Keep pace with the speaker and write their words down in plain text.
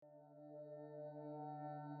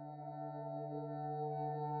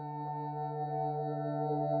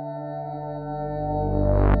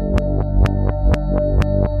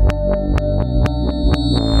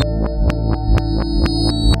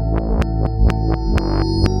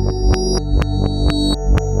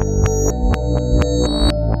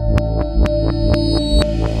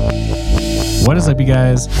What is up, you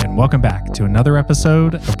guys, and welcome back to another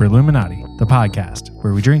episode of Brilluminati, the podcast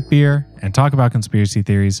where we drink beer and talk about conspiracy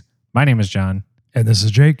theories. My name is John. And this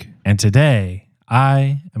is Jake. And today,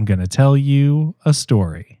 I am going to tell you a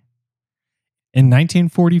story. In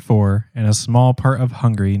 1944, in a small part of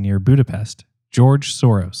Hungary near Budapest, George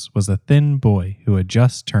Soros was a thin boy who had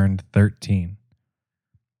just turned 13.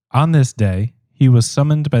 On this day, he was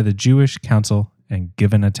summoned by the Jewish Council and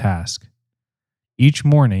given a task. Each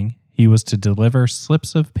morning, he was to deliver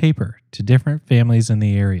slips of paper to different families in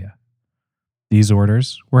the area. These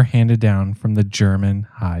orders were handed down from the German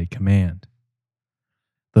High Command.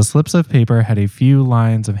 The slips of paper had a few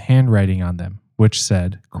lines of handwriting on them, which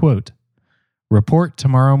said, quote, "Report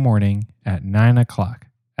tomorrow morning at 9 o'clock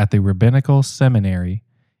at the Rabbinical Seminary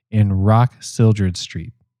in Rock Sildred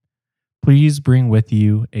Street. Please bring with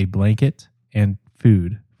you a blanket and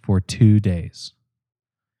food for 2 days."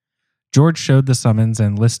 George showed the summons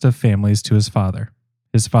and list of families to his father.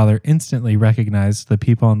 His father instantly recognized the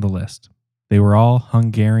people on the list. They were all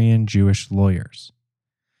Hungarian Jewish lawyers.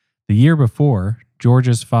 The year before,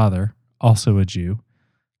 George's father, also a Jew,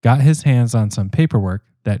 got his hands on some paperwork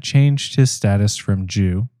that changed his status from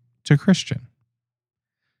Jew to Christian.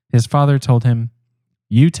 His father told him,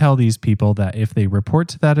 "You tell these people that if they report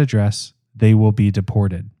to that address, they will be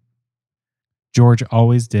deported." George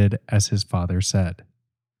always did as his father said.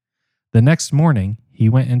 The next morning, he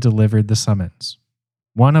went and delivered the summons.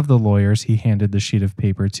 One of the lawyers he handed the sheet of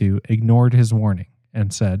paper to ignored his warning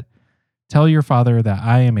and said, "Tell your father that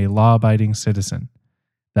I am a law-abiding citizen,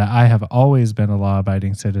 that I have always been a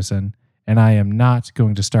law-abiding citizen, and I am not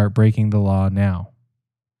going to start breaking the law now."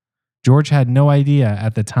 George had no idea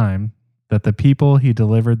at the time that the people he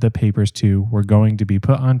delivered the papers to were going to be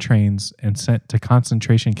put on trains and sent to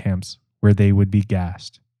concentration camps where they would be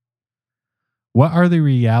gassed. What are the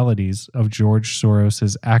realities of George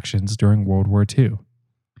Soros' actions during World War II?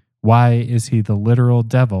 Why is he the literal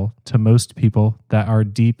devil to most people that are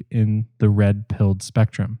deep in the red-pilled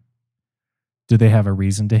spectrum? Do they have a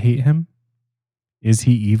reason to hate him? Is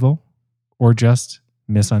he evil or just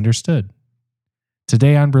misunderstood?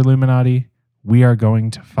 Today on Brilluminati, we are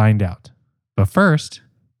going to find out. But first,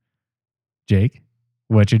 Jake,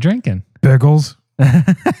 what you drinking? Pickles.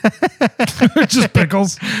 Just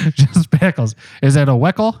pickles. Just pickles. Is it a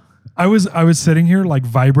Weckl? I was sitting here like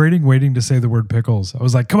vibrating, waiting to say the word pickles. I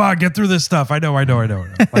was like, come on, get through this stuff. I know.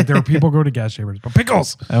 Like there are people go to gas chambers, but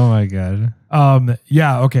pickles. Oh my God.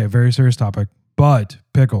 Yeah, okay, very serious topic, but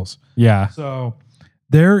pickles. Yeah. So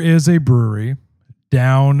there is a brewery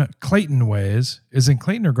down Clayton ways. Is it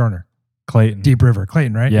Clayton or Garner? Clayton. Deep River.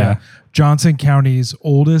 Clayton, right? Yeah. Johnson County's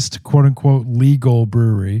oldest quote unquote legal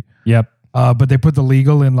brewery. Yep. But they put the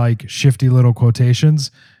legal in like shifty little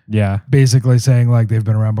quotations. Yeah. Basically saying like they've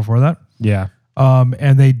been around before that. Yeah.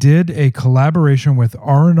 And they did a collaboration with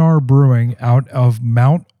R&R Brewing out of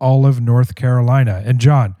Mount Olive, North Carolina. And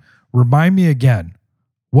John, remind me again,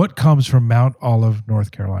 what comes from Mount Olive,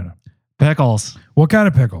 North Carolina? Pickles. What kind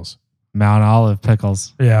of pickles? Mount Olive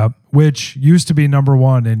pickles. Yeah, which used to be number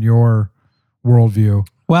one in your worldview.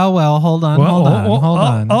 Well, hold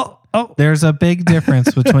on. There's a big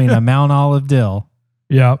difference between a Mount Olive dill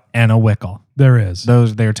and a Weckl. There is.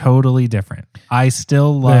 They're totally different. I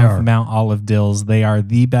still love Mount Olive dills. They are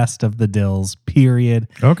the best of the dills, period.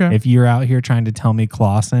 Okay. If you're out here trying to tell me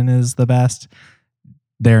Clausen is the best,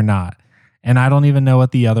 they're not. And I don't even know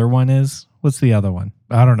what the other one is. What's the other one?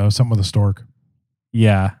 I don't know. Something with a stork.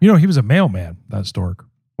 Yeah. You know, he was a mailman, that stork.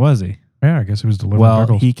 Was he? Yeah, I guess he was delivering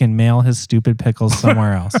pickles. He can mail his stupid pickles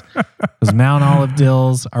somewhere else. Because Mount Olive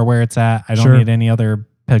dills are where it's at. I don't need any other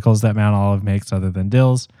pickles that Mount Olive makes other than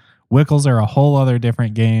dills. Weckls are a whole other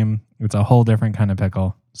different game. It's a whole different kind of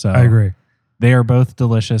pickle. So I agree. They are both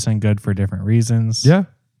delicious and good for different reasons. Yeah.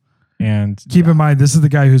 And keep in mind, this is the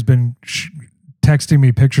guy who's been texting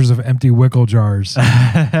me pictures of empty Weckl jars. And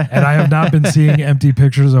I have not been seeing empty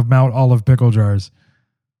pictures of Mount Olive pickle jars.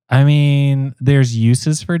 I mean, there's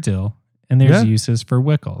uses for dill. And there's uses for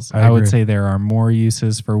Weckls. I would say there are more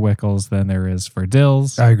uses for Weckls than there is for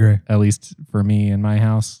dills. I agree. At least for me in my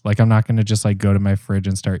house. Like, I'm not going to just like go to my fridge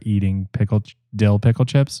and start eating dill pickle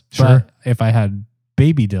chips. Sure. But if I had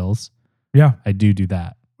baby dills, I do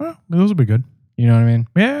that. Well, those would be good. You know what I mean?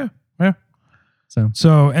 Yeah. Yeah.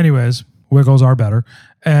 So anyways, Weckls are better.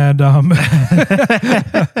 And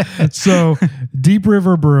so Deep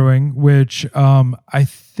River Brewing, which I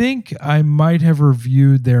think I might have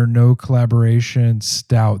reviewed their no collaboration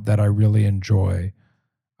stout that I really enjoy.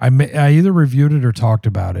 I either reviewed it or talked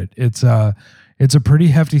about it. It's a pretty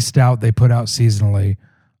hefty stout they put out seasonally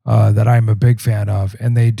that I'm a big fan of.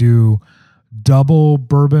 And they do double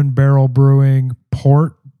bourbon barrel brewing,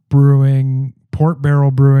 port brewing, port barrel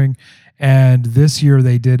brewing. And this year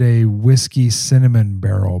they did a whiskey cinnamon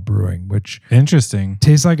barrel brewing, which Interesting.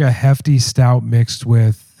 tastes like a hefty stout mixed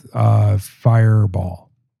with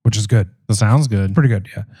Fireball, which is good. That sounds good. Pretty good,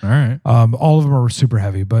 yeah. All right. All of them are super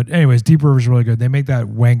heavy. But anyways, Deep River's really good. They make that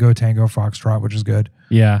Wango Tango Foxtrot, which is good.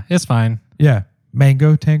 Yeah, it's fine. Yeah.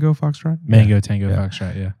 Mango Tango Foxtrot? Mango Tango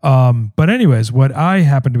Foxtrot, yeah. But anyways, what I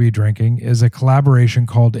happen to be drinking is a collaboration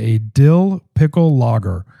called a Dill Pickle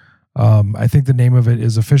Lager. I think the name of it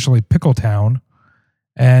is officially Pickletown,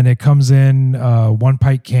 and it comes in 1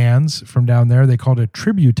 pint cans from down there. They called it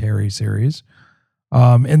Tributary Series.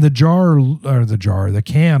 And the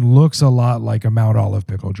can looks a lot like a Mount Olive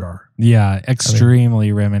pickle jar. Yeah,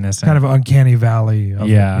 extremely reminiscent. Kind of uncanny valley. Of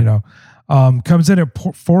Yeah. it, you know. Comes in at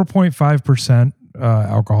 4.5%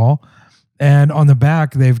 alcohol. And on the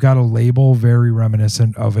back, they've got a label very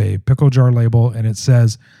reminiscent of a pickle jar label. And it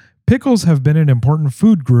says, "Pickles have been an important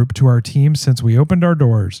food group to our team since we opened our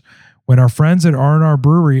doors. When our friends at R&R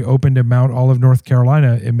Brewery opened in Mount Olive, North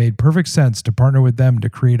Carolina, it made perfect sense to partner with them to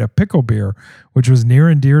create a pickle beer, which was near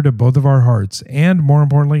and dear to both of our hearts and, more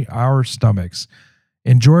importantly, our stomachs.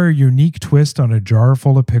 Enjoy a unique twist on a jar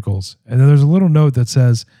full of pickles." And then there's a little note that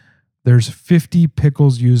says there's 50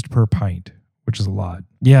 pickles used per pint, which is a lot.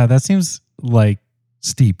 Yeah, that seems like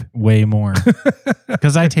Steep. way more.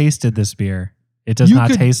 Because I tasted this beer. It does not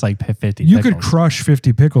taste like 50 You pickles. could crush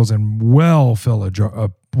 50 pickles and well fill a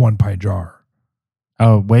 1 pint jar.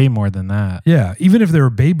 Oh, way more than that. Yeah, even if they were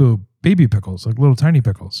baby pickles, like little tiny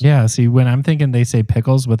pickles. Yeah, see, when I'm thinking they say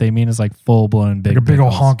pickles, what they mean is like full-blown big Like a big old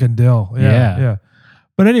pickles. honking dill. Yeah.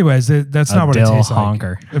 But anyways, that's not what it dill tastes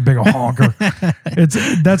honker. like. A big old honker.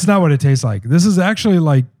 That's not what it tastes like. This is actually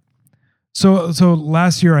like, so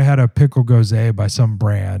last year I had a pickle gose by some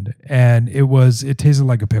brand, and it tasted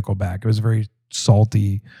like a pickleback. It was very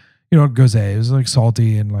salty, gose. It was like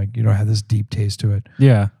salty and like, had this deep taste to it.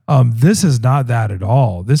 Yeah. This is not that at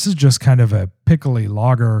all. This is just kind of a pickly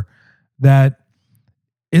lager that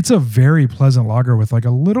it's a very pleasant lager with like a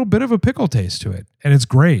little bit of a pickle taste to it. And it's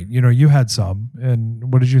great. You had some,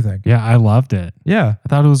 and what did you think? Yeah, I loved it. Yeah. I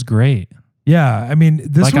thought it was great. Yeah. I mean,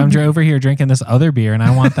 this I'm over here drinking this other beer and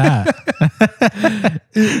I want that.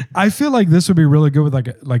 I feel like this would be really good with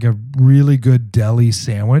like a really good deli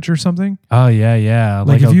sandwich or something. Oh, yeah, yeah. Like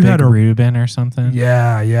Like if a you big had a- Reuben or something.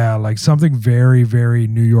 Yeah. Like something very, very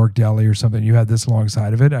New York deli or something. You had this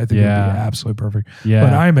alongside of it. I think it would Yeah. be absolutely perfect. Yeah.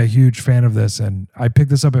 But I'm a huge fan of this, and I picked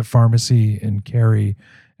this up at Pharmacy in Cary,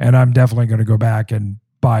 and I'm definitely going to go back and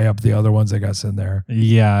buy up the other ones they got sitting there.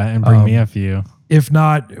 Yeah, and bring me a few. If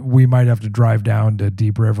not, we might have to drive down to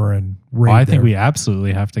Deep River and raid I think we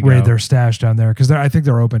absolutely have to go. raid their stash down there, because I think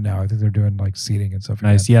they're open now. I think they're doing like seating and stuff.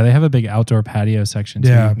 Nice. again. Yeah, they have a big outdoor patio section too.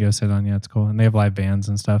 Yeah. You can go sit on. Yeah, it's cool. And they have live bands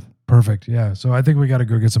and stuff. Perfect. Yeah. So I think we got to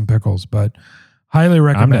go get some pickles, but highly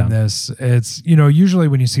recommend down. this. It's, usually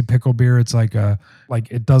when you see pickle beer, it's like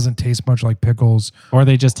it doesn't taste much like pickles. Or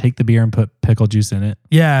they just take the beer and put pickle juice in it.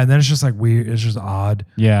 Yeah. And then it's just like weird. It's just odd.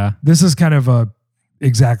 Yeah. This is kind of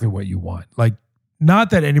exactly what you want. Like,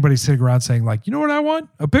 not that anybody's sitting around saying like, you know what I want?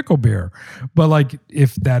 A pickle beer. But like,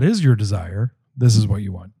 if that is your desire, this is what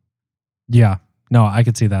you want. Yeah. No, I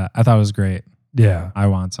could see that. I thought it was great. Yeah. I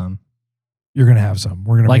want some. You're going to have some.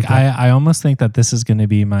 We're going to Like, I almost think that this is going to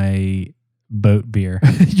be my boat beer.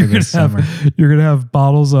 you're going to have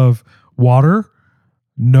bottles of water,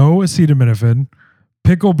 no acetaminophen,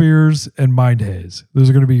 pickle beers, and Mind Haze.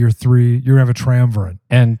 Those are going to be your three. You're going to have a triumvirate.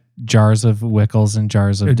 And jars of Wickles and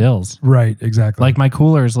jars of Dills. Right, exactly. Like my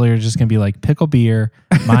cooler is literally just going to be like pickle beer,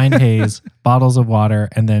 Mind Haze, bottles of water,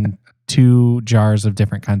 and then 2 jars of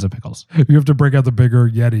different kinds of pickles. You have to break out the bigger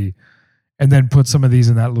Yeti and then put some of these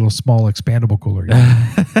in that little small expandable cooler.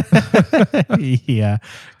 Yeah.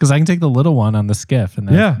 Because I can take the little one on the skiff, and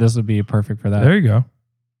this would be perfect for that. There you go.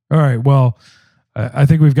 All right. Well, I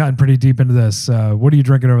think we've gotten pretty deep into this. What are you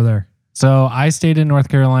drinking over there? So I stayed in North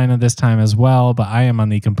Carolina this time as well, but I am on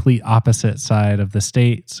the complete opposite side of the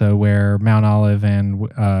state. So where Mount Olive and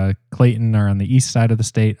Clayton are on the east side of the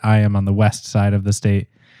state, I am on the west side of the state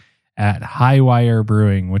at Highwire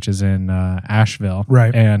Brewing, which is in Asheville.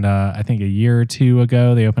 Right. And I think a year or two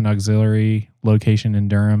ago, they opened an auxiliary location in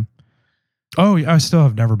Durham. Oh, I still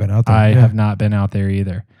have never been out there. I have not been out there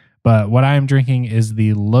either. But what I am drinking is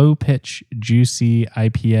the Low Pitch Juicy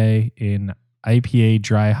IPA in IPA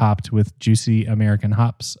dry hopped with juicy American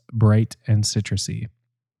hops, bright and citrusy.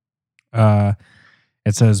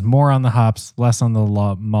 It says more on the hops, less on the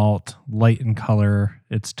malt, light in color.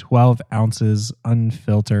 It's 12 ounces,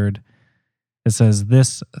 unfiltered. It says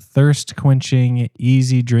this thirst-quenching,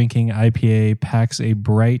 easy-drinking IPA packs a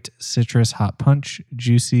bright citrus hop punch,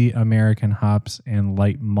 juicy American hops, and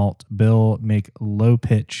light malt bill make low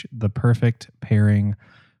pitch the perfect pairing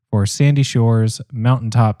for sandy shores,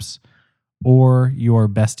 mountaintops, or your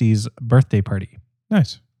bestie's birthday party.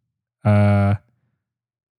 Nice. Yeah,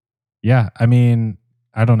 I mean,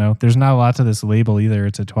 I don't know. There's not a lot to this label either.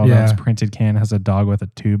 It's a 12-ounce printed can, has a dog with a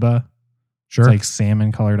tuba. Sure. It's like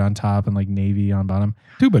salmon colored on top and like navy on bottom.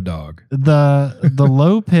 Tuba dog. The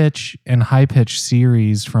low pitch and high pitch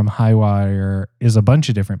series from Highwire is a bunch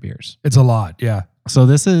of different beers. It's a lot. Yeah. So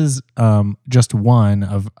this is just one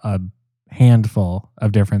of a handful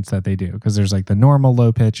of difference that they do, because there's like the normal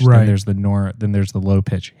low pitch, right. Then there's the low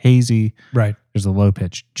pitch hazy, right? There's the low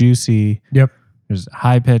pitch juicy. Yep. There's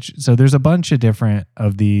high pitch. So there's a bunch of different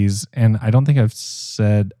of these, and I don't think I've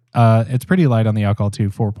said it's pretty light on the alcohol too,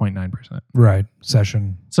 4.9%. Right.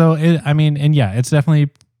 Session. So it's definitely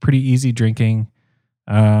pretty easy drinking.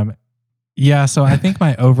 So I think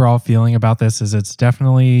my overall feeling about this is it's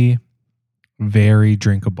definitely very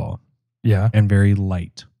drinkable. Yeah. And very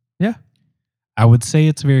light. Yeah. I would say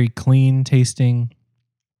it's very clean tasting.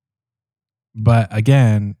 But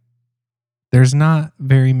again, there's not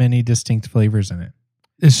very many distinct flavors in it.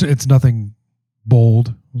 It's nothing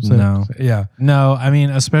bold. No. Yeah. No, I mean,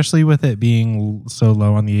 especially with it being so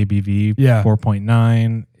low on the ABV,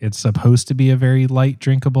 4.9, it's supposed to be a very light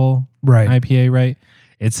drinkable IPA, right?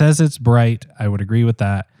 It says it's bright. I would agree with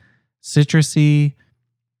that. Citrusy,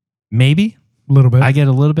 maybe. A little bit. I get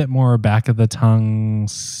a little bit more back of the tongue,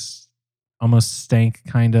 almost stank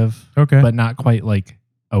kind of. Okay. But not quite like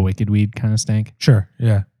a Wicked Weed kind of stank. Sure.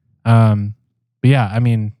 Yeah. But yeah, I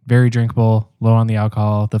mean, very drinkable, low on the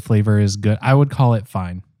alcohol. The flavor is good. I would call it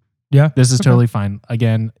fine. Yeah. This is totally fine.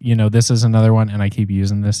 Again, this is another one, and I keep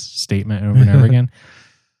using this statement over and over again.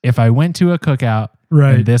 If I went to a cookout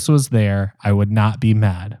and this was there, I would not be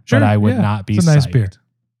mad, but I would not be psyched. It's a nice beer.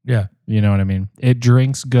 Yeah. You know what I mean? It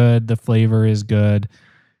drinks good. The flavor is good.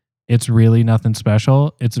 It's really nothing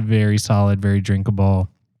special. It's very solid, very drinkable,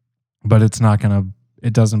 but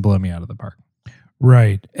it doesn't blow me out of the park.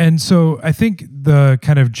 Right. And so I think the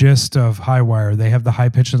kind of gist of Highwire, they have the high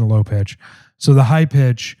pitch and the low pitch. So the high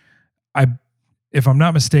pitch, if I'm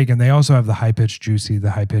not mistaken, they also have the high pitch juicy,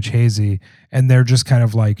 the high pitch hazy, and they're just kind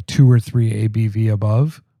of like 2 or 3 ABV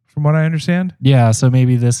above, from what I understand. Yeah. So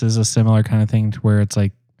maybe this is a similar kind of thing to where it's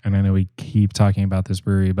like, and I know we keep talking about this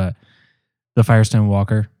brewery, but the Firestone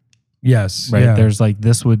Walker. Yes. Right. Yeah. There's like,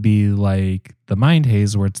 this would be like the Mind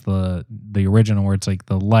Haze, where it's the original, where it's like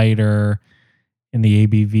the lighter in the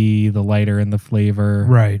ABV, the lighter in the flavor.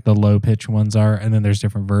 Right. The low pitch ones are. And then there's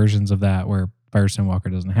different versions of that where Firestone Walker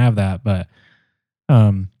doesn't have that. But,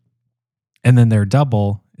 and then their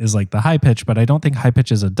double is like the high pitch, but I don't think high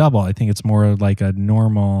pitch is a double. I think it's more like a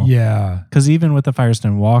normal. Yeah. Because even with the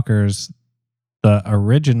Firestone Walkers, the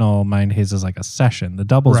original Mind Haze is like a session. The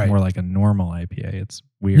double is more like a normal IPA. It's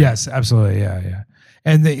weird. Yes, absolutely. Yeah, yeah.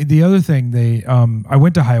 And the other thing, I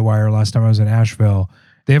went to Highwire last time I was in Asheville.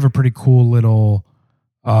 They have a pretty cool little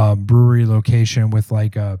brewery location with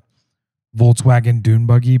like a Volkswagen dune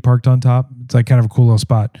buggy parked on top. It's like kind of a cool little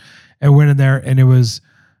spot. I went in there, and it was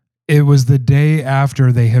the day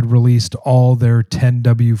after they had released all their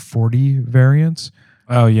 10W40 variants.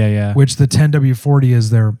 Oh, yeah, yeah. Which the 10W40 is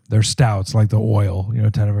their stouts, like the oil,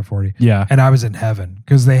 10W40. Yeah. And I was in heaven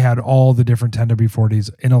because they had all the different 10W40s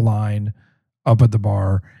in a line up at the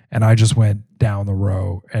bar, and I just went down the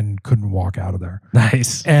row and couldn't walk out of there.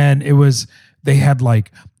 Nice. And they had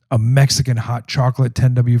like a Mexican hot chocolate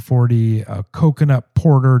 10W40, a coconut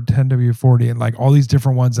porter 10W40, and like all these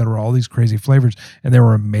different ones that were all these crazy flavors, and they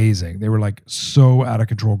were amazing. They were like so out of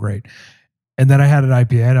control great. And then I had an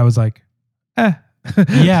IPA, and I was like,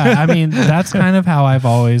 Yeah, I mean, that's kind of how I've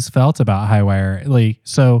always felt about Highwire. Like,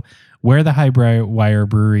 so where the Highwire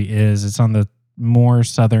brewery is, it's on the more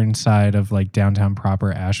southern side of like downtown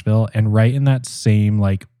proper Asheville, and right in that same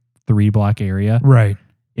like 3-block area, right,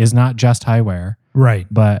 is not just Highwire, right,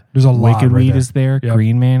 but there's a lot. Wicked Weed is there, yep.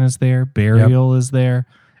 Green Man is there, Burial is there,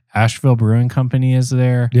 Asheville Brewing Company is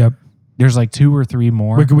there. Yep. There's like 2 or 3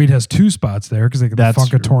 more. Wicked Weed has 2 spots there because they got the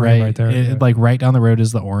Funkatorium right there. Like right down the road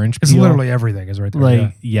is the Orange Peel. It's literally everything is right there.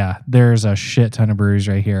 Like, yeah, there's a shit ton of breweries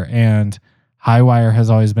right here. And Highwire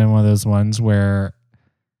has always been one of those ones where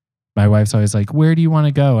my wife's always like, where do you want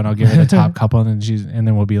to go? And I'll give her the top couple, and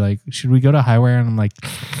then we'll be like, should we go to Highwire? And I'm like,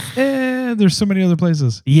 there's so many other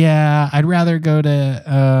places. Yeah, I'd rather go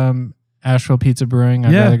to Asheville Pizza Brewing.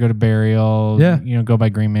 I'd rather go to Burial. Yeah. Go by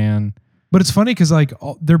Green Man. But it's funny because like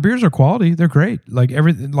their beers are quality. They're great. Like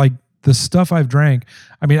everything, like the stuff I've drank.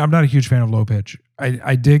 I mean, I'm not a huge fan of low pitch.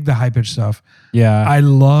 I dig the high pitch stuff. Yeah. I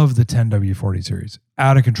love the 10W40 series.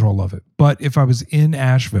 Out of control, love it. But if I was in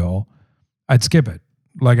Asheville, I'd skip it.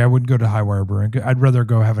 Like I wouldn't go to Highwire Brewing. I'd rather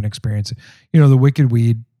go have an experience. The Wicked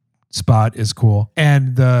Weed spot is cool.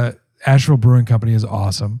 And the Asheville Brewing Company is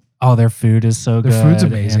awesome. Oh, their food is so good. Their food's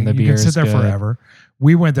amazing. And the You beer can sit is there good. forever.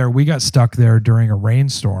 We went there. We got stuck there during a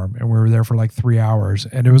rainstorm and we were there for like 3 hours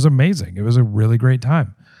and it was amazing. It was a really great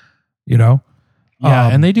time. Yeah,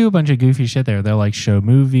 and they do a bunch of goofy shit there. They'll like show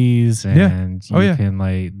movies and you can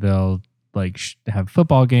like, they'll like have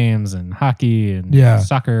football games and hockey and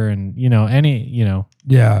soccer and,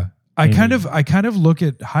 Yeah. I kind of look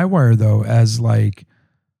at Highwire though as like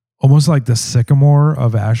almost like the Sycamore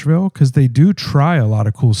of Asheville because they do try a lot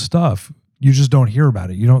of cool stuff. You just don't hear about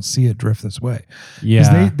it. You don't see it drift this way. Yeah.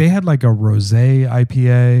 Because they had like a rosé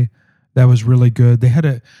IPA that was really good. They had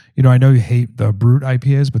I know you hate the brut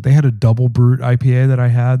IPAs, but they had a double brut IPA that I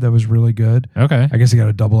had that was really good. Okay. I guess you got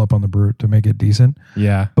to double up on the brut to make it decent.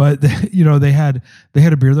 Yeah. But they had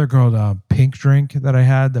a beer there called Pink Drink that I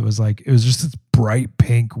had that was like it was just this bright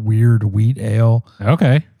pink weird wheat ale.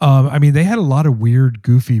 Okay. I mean they had a lot of weird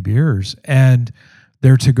goofy beers and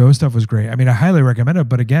their to-go stuff was great. I mean, I highly recommend it,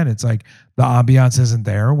 but again, it's like the ambiance isn't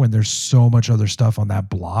there when there's so much other stuff on that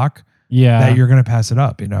block that you're going to pass it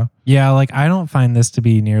up, Yeah, like I don't find this to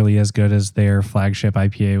be nearly as good as their flagship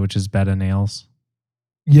IPA, which is Betta Nails.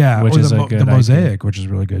 Yeah, which or is the a good Mosaic, which is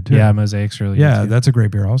really good too. Yeah, Mosaic's really good Yeah, too. that's a great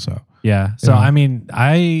beer also. Yeah. So, I mean,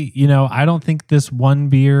 I don't think this one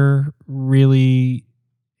beer really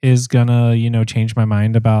is gonna, change my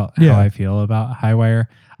mind about how I feel about Highwire.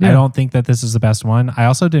 Yeah. I don't think that this is the best one. I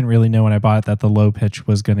also didn't really know when I bought it that the low pitch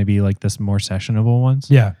was going to be like this more sessionable ones.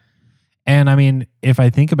 Yeah. And I mean, if I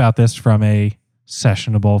think about this from a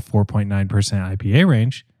sessionable 4.9% IPA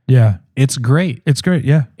range, it's great. It's great.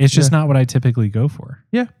 Yeah. It's just not what I typically go for.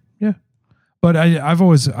 Yeah. Yeah. But I'm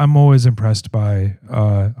always impressed by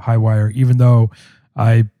Highwire, even though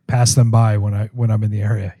I pass them by when I'm in the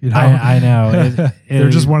area. I know. They're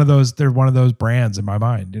just one of those. They're one of those brands in my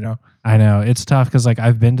mind. I know it's tough because like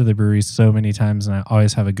I've been to the brewery so many times and I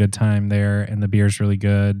always have a good time there, and the beer's really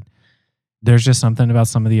good. There's just something about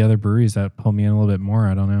some of the other breweries that pull me in a little bit more.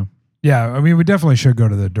 I don't know. Yeah, I mean, we definitely should go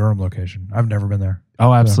to the Durham location. I've never been there.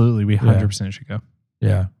 Oh, absolutely. We 100% should go.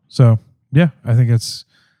 Yeah. So yeah, I think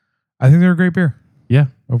they're a great beer. Yeah,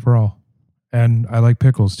 overall, and I like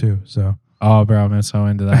pickles too. So. Oh, bro, I'm so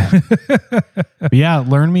into that. But yeah,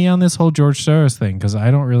 learn me on this whole George Soros thing because I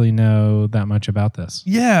don't really know that much about this.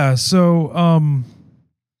 Yeah, so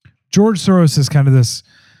George Soros is kind of this,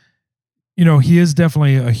 he is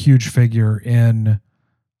definitely a huge figure in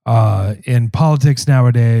politics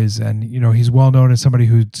nowadays, and he's well known as somebody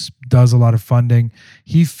who does a lot of funding.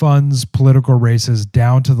 He funds political races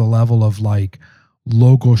down to the level of like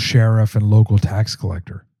local sheriff and local tax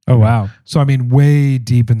collector. Oh, wow. So I mean, way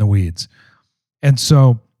deep in the weeds. And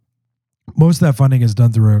so most of that funding is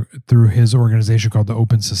done through his organization called the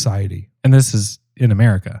Open Society. And this is in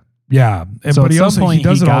America. Yeah. And, so but at some point he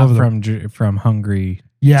does it all over from Hungary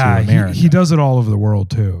to America. He does it all over the world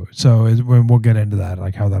too. So we'll get into that,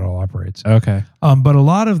 like how that all operates. Okay. But a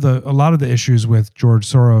lot of the issues with George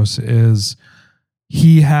Soros is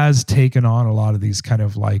he has taken on a lot of these kind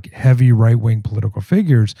of like heavy right-wing political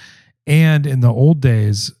figures. And in the old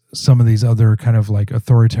days, some of these other kind of like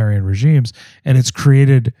authoritarian regimes, and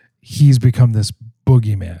he's become this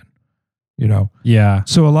boogeyman, Yeah.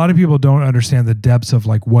 So a lot of people don't understand the depths of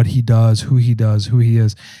like what he does, who he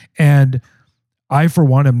is. And I, for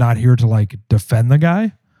one, am not here to like defend the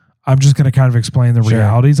guy. I'm just going to kind of explain the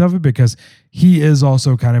realities of it because he is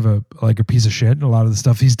also kind of a piece of shit in a lot of the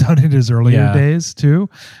stuff he's done in his earlier days too,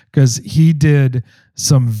 because he did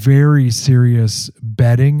some very serious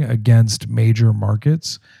betting against major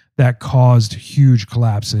markets that caused huge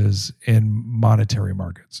collapses in monetary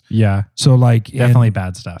markets. Yeah. So like definitely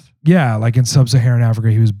bad stuff. Yeah. Like in sub-Saharan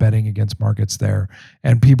Africa, he was betting against markets there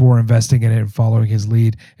and people were investing in it and following his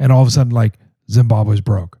lead. And all of a sudden, like Zimbabwe's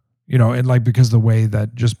broke, and like, because the way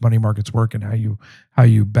that just money markets work and how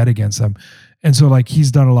you bet against them. And so like,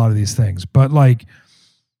 he's done a lot of these things, but like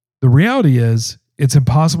the reality is it's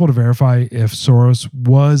impossible to verify if Soros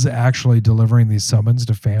was actually delivering these summons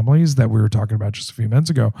to families that we were talking about just a few minutes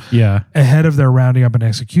ago. Yeah. Ahead of their rounding up and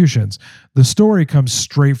executions. The story comes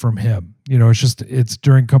straight from him. It's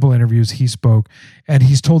during a couple of interviews he spoke, and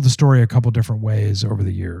he's told the story a couple different ways over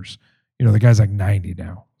the years. The guy's like 90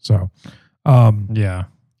 now. So, yeah.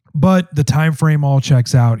 But the time frame all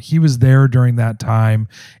checks out. He was there during that time,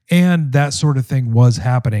 and that sort of thing was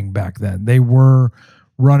happening back then. They were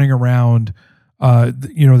running around.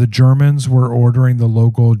 The Germans were ordering the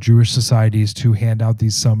local Jewish societies to hand out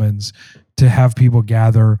these summons to have people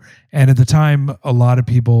gather. And at the time, a lot of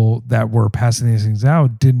people that were passing these things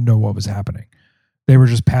out didn't know what was happening. They were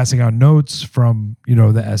just passing out notes from,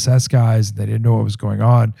 the SS guys. They didn't know what was going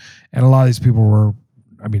on. And a lot of these people were,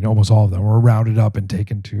 almost all of them were rounded up and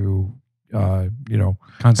taken to,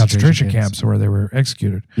 concentration camps where they were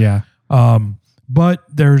executed. Yeah. But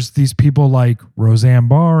there's these people like Roseanne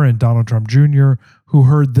Barr and Donald Trump Jr. who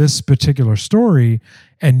heard this particular story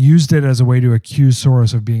and used it as a way to accuse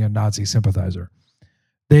Soros of being a Nazi sympathizer.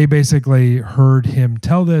 They basically heard him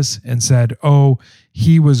tell this and said, oh,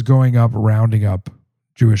 he was going up rounding up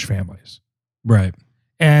Jewish families. Right.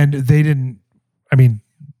 And they didn't,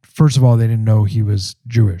 first of all, they didn't know he was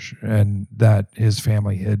Jewish and that his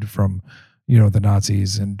family hid from, the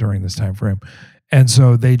Nazis and during this time frame. And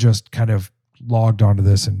so they just kind of logged onto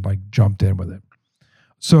this and jumped in with it.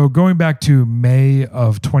 So going back to May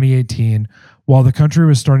of 2018, while the country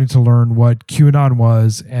was starting to learn what QAnon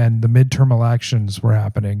was and the midterm elections were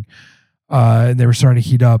happening, and they were starting to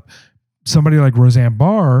heat up, somebody like Roseanne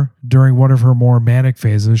Barr, during one of her more manic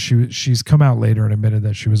phases, she's come out later and admitted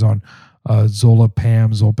that she was on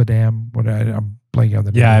Zolpidem. I'm blanking on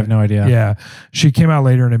the name. Yeah, I have no idea. Yeah. She came out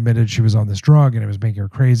later and admitted she was on this drug and it was making her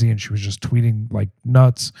crazy and she was just tweeting like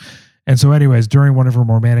nuts. And so anyways, during one of her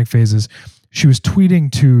more manic phases, she was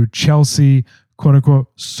tweeting to Chelsea, quote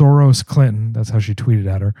unquote, Soros Clinton. That's how she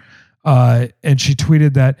tweeted at her. And she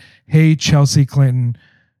tweeted that, hey, Chelsea Clinton,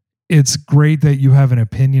 it's great that you have an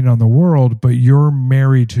opinion on the world, but you're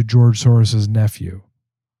married to George Soros's nephew.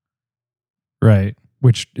 Right.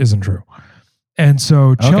 Which isn't true. And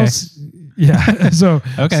so Chelsea,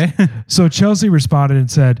 okay. So Chelsea responded and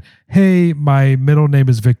said, hey, my middle name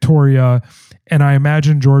is Victoria, and I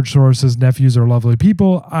imagine George Soros's nephews are lovely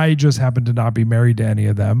people. I just happen to not be married to any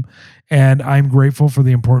of them. And I'm grateful for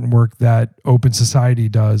the important work that Open Society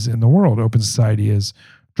does in the world. Open Society is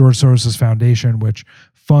George Soros's foundation, which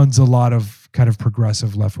funds a lot of kind of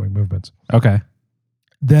progressive left-wing movements. Okay.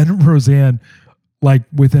 Then Roseanne,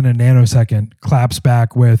 within a nanosecond, claps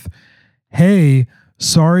back with, hey,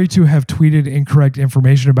 sorry to have tweeted incorrect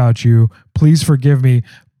information about you. Please forgive me.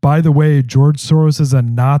 By the way, George Soros is a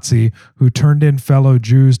Nazi who turned in fellow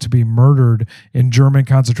Jews to be murdered in German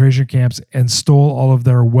concentration camps and stole all of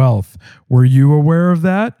their wealth. Were you aware of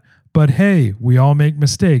that? But hey, we all make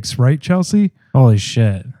mistakes, right, Chelsea? Holy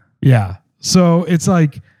shit. Yeah. So it's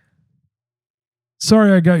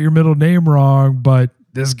sorry I got your middle name wrong, but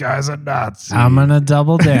this guy's a Nazi. I'm going to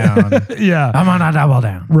double down. Yeah. I'm going to double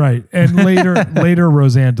down. Right. And later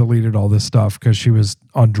Roseanne deleted all this stuff because she was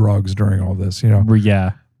on drugs during all this,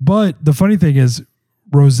 Yeah. But the funny thing is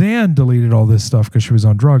Roseanne deleted all this stuff because she was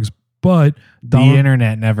on drugs, but the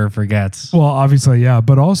internet never forgets. Well, obviously, yeah.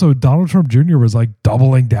 But also Donald Trump Jr. was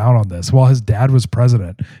doubling down on this while his dad was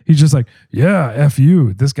president. He's just yeah, F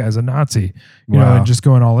you. This guy's a Nazi, you know, and just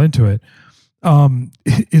going all into it.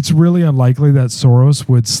 It's really unlikely that Soros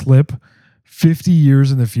would slip 50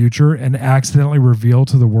 years in the future and accidentally reveal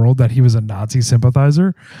to the world that he was a Nazi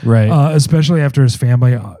sympathizer. Right. Especially after his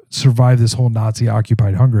family survived this whole Nazi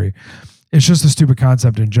occupied Hungary. It's just a stupid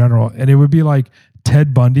concept in general. And it would be like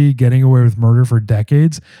Ted Bundy getting away with murder for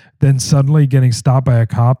decades, then suddenly getting stopped by a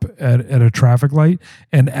cop at a traffic light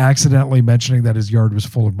and accidentally mentioning that his yard was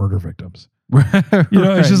full of murder victims.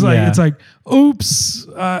 It's just it's like, oops,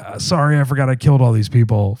 sorry, I forgot I killed all these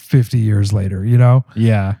people 50 years later,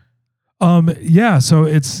 Yeah. So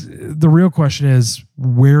it's the real question is,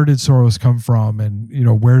 where did Soros come from? And,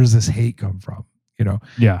 where does this hate come from?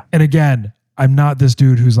 Yeah. And again, I'm not this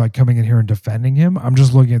dude who's coming in here and defending him. I'm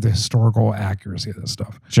just looking at the historical accuracy of this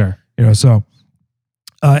stuff. Sure.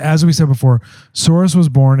 As we said before, Soros was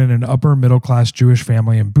born in an upper middle class Jewish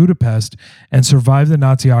family in Budapest and survived the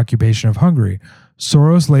Nazi occupation of Hungary.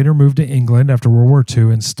 Soros later moved to England after World War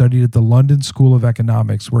II and studied at the London School of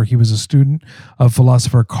Economics, where he was a student of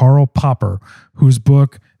philosopher Karl Popper, whose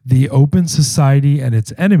book, The Open Society and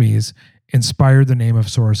Its Enemies, inspired the name of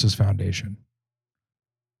Soros's foundation.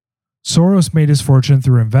 Soros made his fortune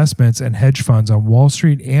through investments and hedge funds on Wall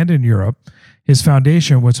Street and in Europe. His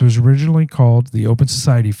foundation, which was originally called the Open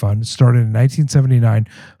Society Fund, started in 1979,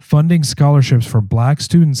 funding scholarships for black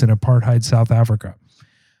students in apartheid South Africa,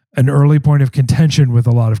 an early point of contention with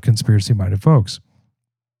a lot of conspiracy-minded folks.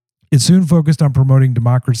 It soon focused on promoting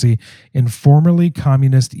democracy in formerly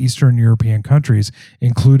communist Eastern European countries,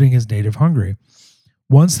 including his native Hungary.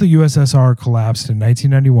 Once the USSR collapsed in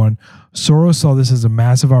 1991, Soros saw this as a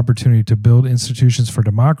massive opportunity to build institutions for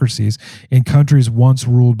democracies in countries once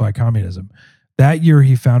ruled by communism. That year,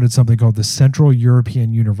 he founded something called the Central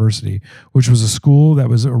European University, which was a school that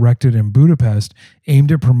was erected in Budapest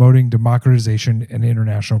aimed at promoting democratization and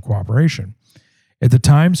international cooperation. At the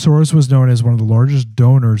time, Soros was known as one of the largest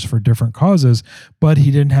donors for different causes, but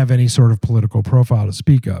he didn't have any sort of political profile to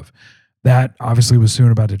speak of. That obviously was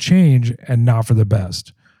soon about to change, and not for the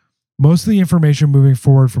best. Most of the information moving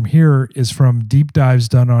forward from here is from deep dives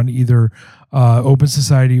done on either Open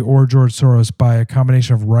Society or George Soros by a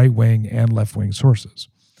combination of right-wing and left-wing sources.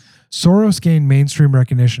 Soros gained mainstream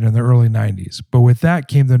recognition in the early 90s, but with that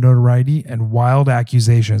came the notoriety and wild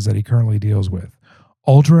accusations that he currently deals with.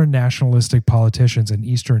 Ultra-nationalistic politicians in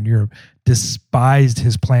Eastern Europe despised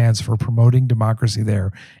his plans for promoting democracy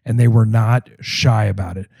there, and they were not shy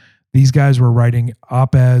about it. These guys were writing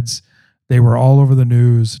op-eds. They were all over the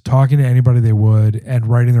news, talking to anybody they would, and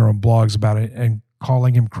writing their own blogs about it and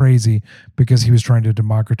calling him crazy because he was trying to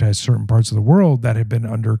democratize certain parts of the world that had been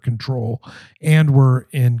under control and were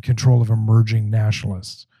in control of emerging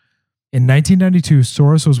nationalists. In 1992,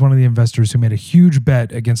 Soros was one of the investors who made a huge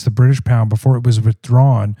bet against the British pound before it was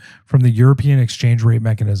withdrawn from the European exchange rate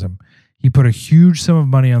mechanism. He put a huge sum of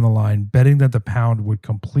money on the line, betting that the pound would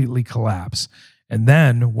completely collapse. And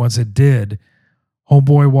then, once it did,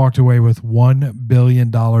 homeboy walked away with $1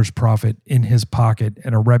 billion profit in his pocket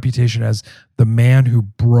and a reputation as the man who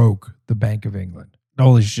broke the Bank of England.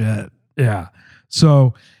 Holy shit. Yeah.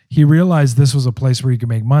 So he realized this was a place where he could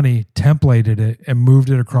make money, templated it, and moved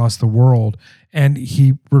it across the world. And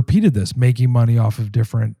he repeated this, making money off of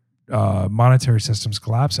different monetary systems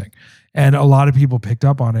collapsing. And a lot of people picked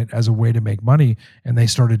up on it as a way to make money, and they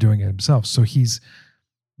started doing it themselves. So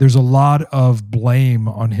there's a lot of blame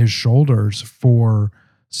on his shoulders for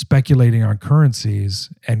speculating on currencies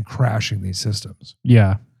and crashing these systems.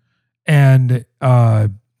 Yeah. And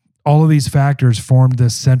all of these factors formed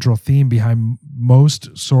this central theme behind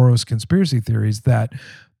most Soros conspiracy theories, that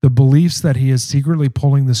the beliefs that he is secretly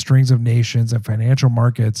pulling the strings of nations and financial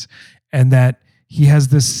markets, and that he has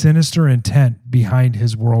this sinister intent behind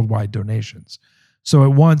his worldwide donations. So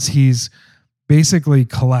at once he's basically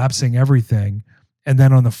collapsing everything. And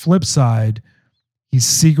then on the flip side, he's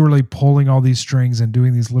secretly pulling all these strings and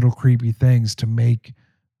doing these little creepy things to make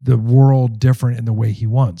the world different in the way he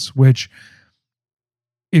wants, which,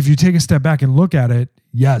 if you take a step back and look at it,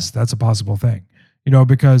 yes, that's a possible thing.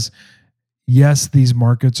 Because yes, these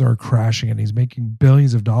markets are crashing and he's making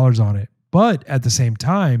billions of dollars on it. But at the same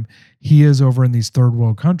time, he is over in these third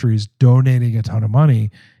world countries donating a ton of money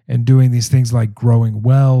and doing these things like growing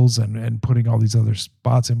wells and putting all these other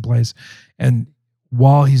spots in place. And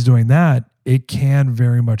while he's doing that, it can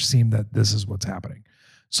very much seem that this is what's happening.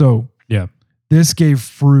 So yeah, this gave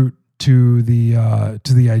fruit to the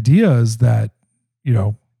ideas that,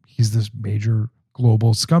 he's this major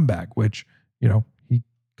global scumbag, which, he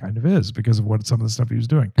kind of is because of some of the stuff he was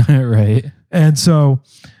doing. Right. And so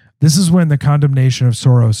this is when the condemnation of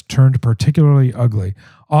Soros turned particularly ugly,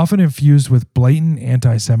 often infused with blatant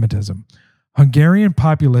anti-Semitism. Hungarian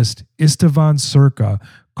populist Istvan Serka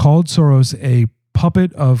called Soros a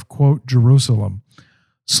puppet of, quote, Jerusalem.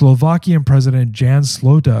 Slovakian President Jan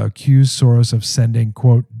Slota accused Soros of sending,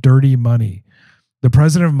 quote, dirty money. The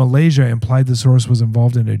president of Malaysia implied that Soros was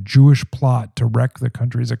involved in a Jewish plot to wreck the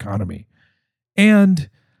country's economy. And,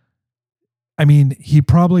 he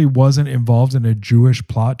probably wasn't involved in a Jewish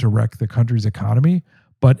plot to wreck the country's economy,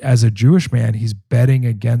 but as a Jewish man, he's betting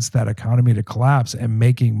against that economy to collapse and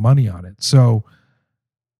making money on it. So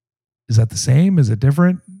is that the same? Is it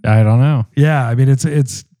different? I don't know. Yeah,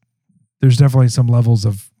 it's there's definitely some levels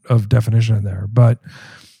of definition in there, but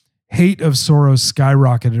hate of Soros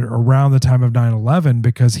skyrocketed around the time of 9/11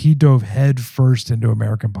 because he dove head first into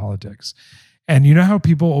American politics. And you know how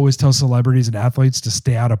people always tell celebrities and athletes to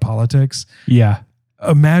stay out of politics? Yeah.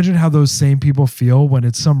 Imagine how those same people feel when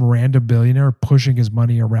it's some random billionaire pushing his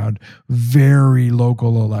money around very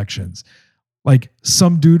local elections. Like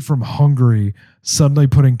some dude from Hungary suddenly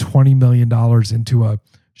putting $20 million into a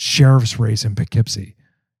sheriff's race in Poughkeepsie.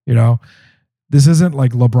 This isn't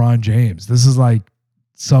like LeBron James. This is like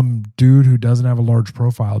some dude who doesn't have a large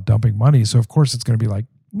profile dumping money. So of course it's going to be like,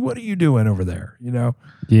 what are you doing over there?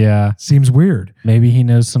 Yeah. Seems weird. Maybe he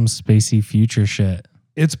knows some spacey future shit.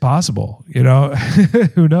 It's possible,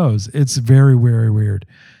 who knows? It's very, very weird.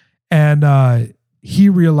 And he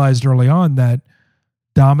realized early on that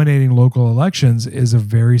dominating local elections is a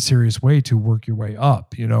very serious way to work your way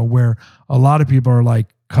up, where a lot of people are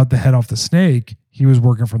like, cut the head off the snake. He was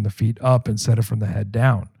working from the feet up instead of from the head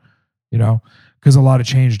down, because a lot of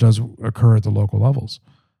change does occur at the local levels.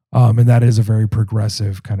 And that is a very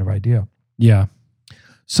progressive kind of idea. Yeah.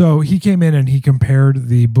 So he came in and he compared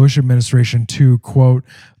the Bush administration to, quote,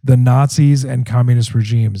 the Nazis and communist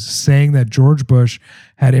regimes, saying that George Bush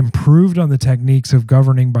had improved on the techniques of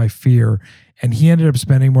governing by fear, and he ended up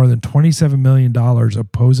spending more than $27 million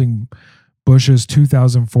opposing Bush's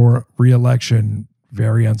 2004 re-election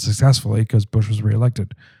very unsuccessfully because Bush was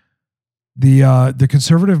reelected. The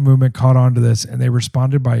conservative movement caught on to this, and they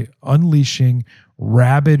responded by unleashing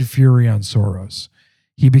rabid fury on Soros.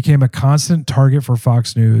 He became a constant target for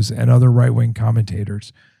Fox News and other right-wing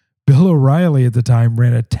commentators. Bill O'Reilly at the time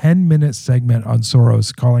ran a 10-minute segment on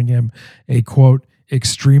Soros, calling him a, quote,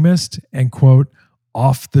 extremist and, quote,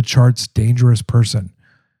 off-the-charts dangerous person,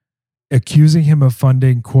 accusing him of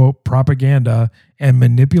funding, quote, propaganda and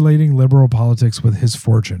manipulating liberal politics with his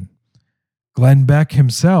fortune. Glenn Beck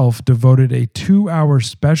himself devoted a 2-hour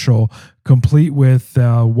special, complete with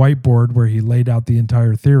a whiteboard where he laid out the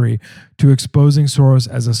entire theory, to exposing Soros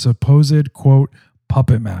as a supposed, quote,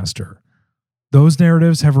 puppet master. Those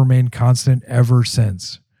narratives have remained constant ever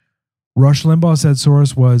since. Rush Limbaugh said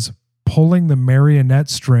Soros was pulling the marionette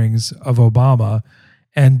strings of Obama,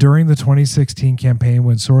 and during the 2016 campaign,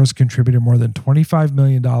 when Soros contributed more than $25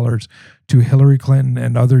 million to Hillary Clinton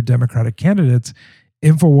and other Democratic candidates,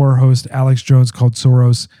 InfoWar host Alex Jones called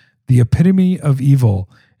Soros the epitome of evil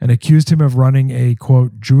and accused him of running a,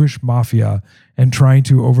 quote, Jewish mafia and trying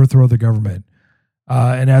to overthrow the government.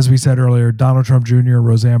 And as we said earlier, Donald Trump Jr.,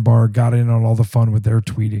 Roseanne Barr got in on all the fun with their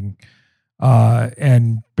tweeting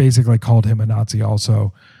and basically called him a Nazi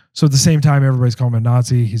also. So at the same time, everybody's calling him a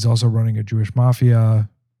Nazi. He's also running a Jewish mafia,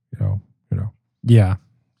 you know. Yeah.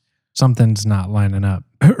 Something's not lining up.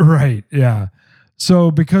 Right. Yeah. So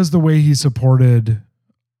because the way he supported,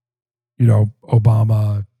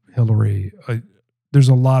 Obama, Hillary, there's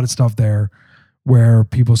a lot of stuff there where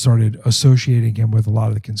people started associating him with a lot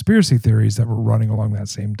of the conspiracy theories that were running along that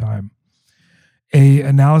same time. A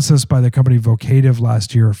analysis by the company Vocative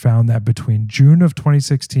last year found that between June of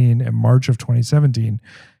 2016 and March of 2017,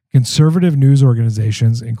 conservative news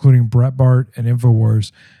organizations, including Breitbart and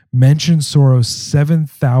InfoWars, mentioned Soros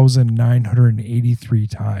 7,983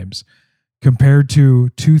 times, compared to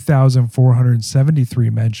 2,473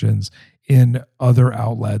 mentions in other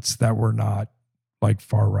outlets that were not like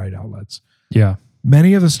far-right outlets. Yeah.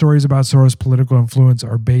 Many of the stories about Soros' political influence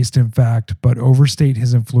are based in fact, but overstate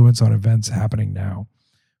his influence on events happening now.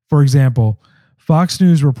 For example, Fox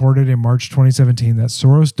News reported in March 2017 that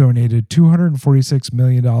Soros donated $246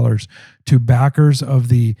 million to backers of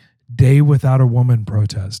the Day Without a Woman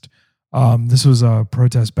protest. This was a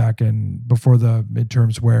protest before the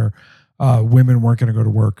midterms where women weren't going to go to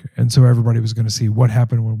work. And so everybody was going to see what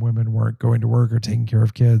happened when women weren't going to work or taking care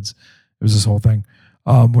of kids. It was this whole thing,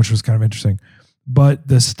 which was kind of interesting. But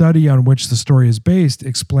the study on which the story is based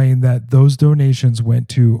explained that those donations went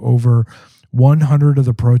to over 100 of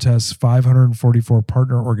the protest's 544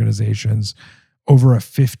 partner organizations over a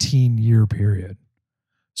 15-year period.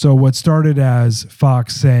 So what started as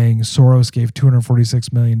Fox saying Soros gave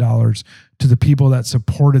 $246 million to the people that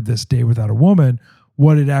supported this Day Without a Woman,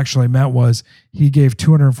 what it actually meant was he gave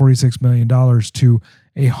 $246 million to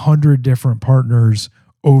 100 different partners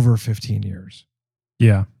over 15 years.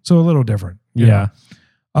 Yeah. So a little different. Yeah.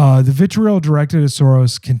 The vitriol directed at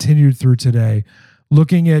Soros continued through today.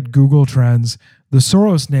 Looking at Google Trends, the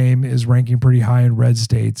Soros name is ranking pretty high in red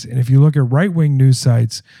states. And if you look at right-wing news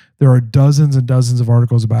sites, there are dozens and dozens of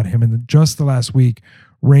articles about him in just the last week,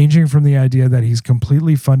 ranging from the idea that he's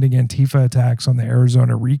completely funding Antifa attacks on the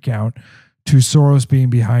Arizona recount to Soros being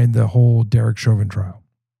behind the whole Derek Chauvin trial.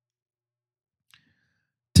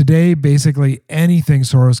 Today, basically anything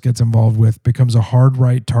Soros gets involved with becomes a hard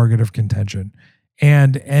right target of contention.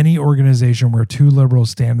 And any organization where two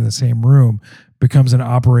liberals stand in the same room becomes an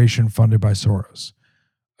operation funded by Soros.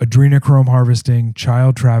 Adrenochrome harvesting,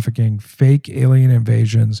 child trafficking, fake alien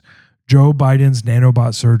invasions, Joe Biden's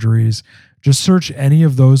nanobot surgeries. Just search any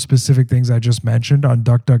of those specific things I just mentioned on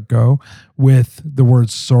DuckDuckGo with the word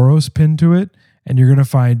Soros pinned to it, and you're going to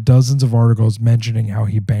find dozens of articles mentioning how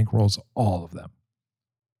he bankrolls all of them.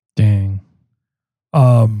 Dang.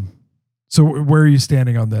 So where are you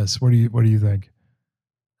standing on this? What do you think?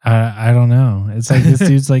 I don't know. It's like this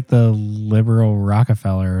dude's like the liberal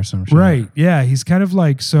Rockefeller or some shit. Right. Yeah. He's kind of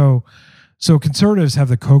like, so conservatives have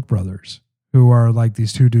the Koch brothers, who are like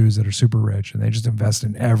these two dudes that are super rich and they just invest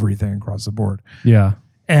in everything across the board. Yeah.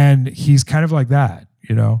 And he's kind of like that,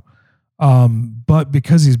 but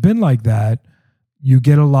because he's been like that, you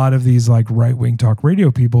get a lot of these like right-wing talk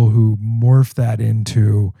radio people who morph that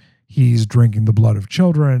into he's drinking the blood of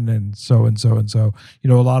children and so. A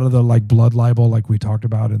lot of the like blood libel, like we talked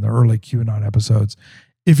about in the early QAnon episodes.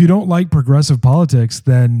 If you don't like progressive politics,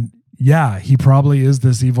 then yeah, he probably is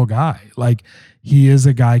this evil guy. Like he is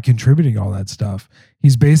a guy contributing all that stuff.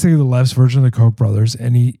 He's basically the left's version of the Koch brothers,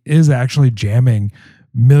 and he is actually jamming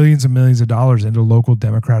millions and millions of dollars into local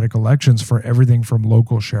Democratic elections for everything from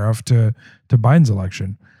local sheriff to Biden's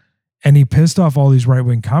election. And he pissed off all these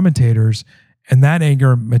right-wing commentators, and that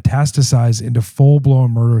anger metastasized into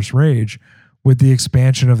full-blown murderous rage with the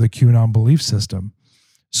expansion of the QAnon belief system.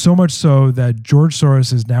 So much so that George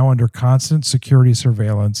Soros is now under constant security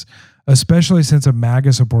surveillance, especially since a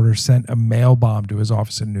MAGA supporter sent a mail bomb to his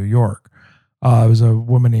office in New York. It was a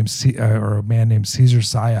woman named or a man named Caesar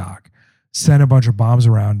Sayoc sent a bunch of bombs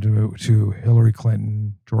around to Hillary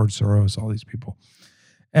Clinton, George Soros, all these people.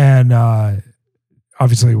 And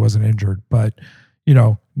obviously he wasn't injured, but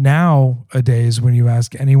nowadays when you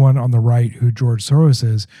ask anyone on the right who George Soros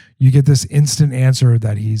is, you get this instant answer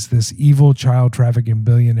that he's this evil child trafficking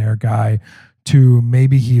billionaire guy, to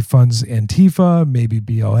maybe he funds Antifa, maybe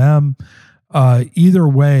BLM. Either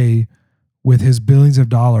way, with his billions of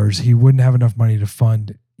dollars, he wouldn't have enough money to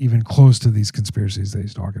fund even close to these conspiracies that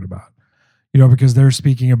he's talking about. Because they're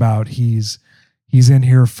speaking about he's in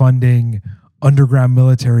here funding underground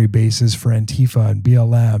military bases for Antifa and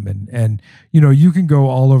BLM. And you can go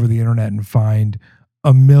all over the internet and find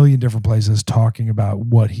a million different places talking about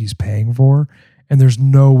what he's paying for. And there's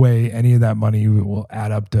no way any of that money will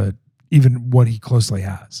add up to even what he closely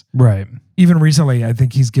has. Right. Even recently, I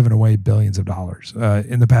think he's given away billions of dollars.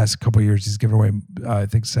 In the past couple of years, he's given away, I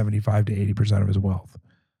think, 75 to 80% of his wealth.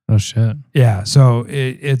 Oh, shit. Yeah. So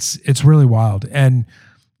it's really wild. And,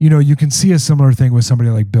 you can see a similar thing with somebody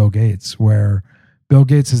like Bill Gates, where Bill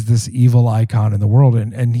Gates is this evil icon in the world.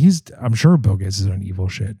 And I'm sure Bill Gates is an evil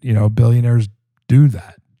shit. Billionaires do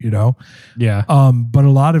that, Yeah. But a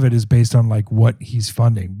lot of it is based on like what he's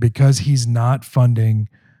funding, because he's not funding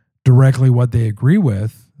directly what they agree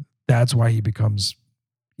with. That's why he becomes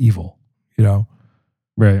evil, Right.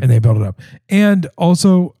 and they build it up. And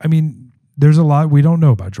also, there's a lot we don't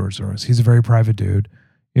know about George Soros. He's a very private dude.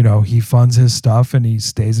 He funds his stuff and he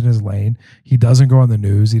stays in his lane. He doesn't go on the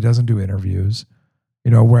news. He doesn't do interviews,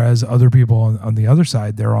 whereas other people on the other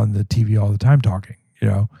side, they're on the TV all the time talking,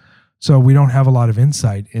 So we don't have a lot of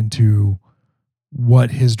insight into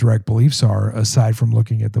what his direct beliefs are, aside from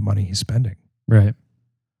looking at the money he's spending. Right.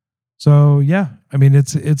 So yeah,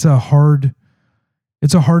 it's a hard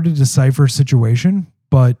to decipher situation,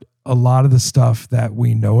 but a lot of the stuff that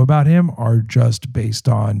we know about him are just based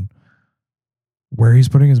on where he's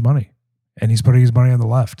putting his money, and he's putting his money on the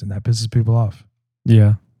left, and that pisses people off.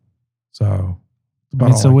 Yeah. So,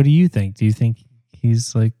 what do you think? Do you think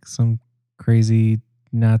he's like some crazy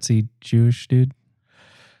Nazi Jewish dude?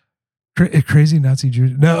 Crazy Nazi Jew?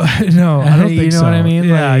 No, I don't think so. You know what I mean?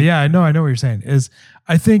 Yeah, I know what you're saying.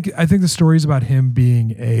 I think the stories about him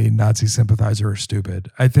being a Nazi sympathizer are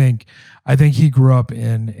stupid. I think he grew up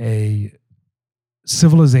in a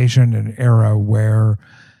civilization and era where,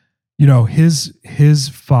 his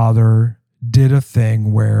father did a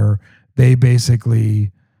thing where they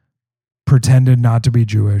basically pretended not to be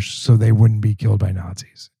Jewish so they wouldn't be killed by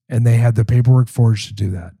Nazis, and they had the paperwork forged to do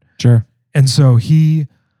that. Sure. And so he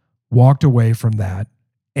walked away from that,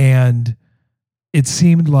 and it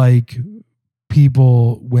seemed like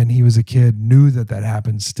people, when he was a kid, knew that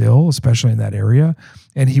happened still, especially in that area,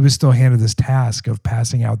 and he was still handed this task of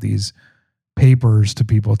passing out these papers to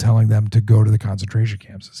people, telling them to go to the concentration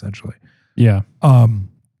camps, essentially. Yeah.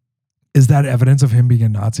 Is that evidence of him being a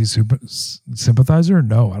Nazi sympathizer?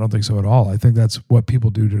 No, I don't think so at all. I think that's what people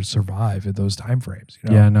do to survive at those time frames.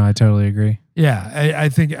 Yeah, no, I totally agree. Yeah, I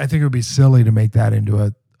think it would be silly to make that into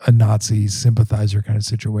a Nazi sympathizer kind of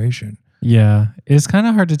situation. Yeah. It's kind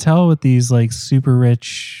of hard to tell with these like super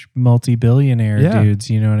rich multi-billionaire dudes,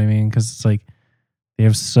 you know what I mean? Because it's like they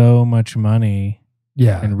have so much money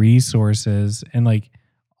and resources, and like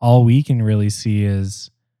all we can really see is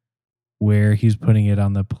where he's putting it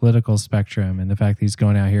on the political spectrum, and the fact that he's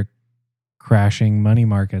going out here crashing money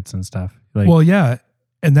markets and stuff. Like, well, yeah.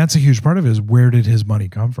 And that's a huge part of it, is where did his money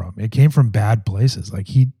come from? It came from bad places. Like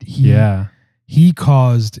he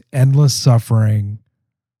caused endless suffering,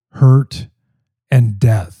 hurt, and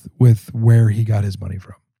death with where he got his money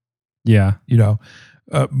from. Yeah.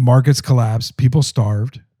 Markets collapsed, people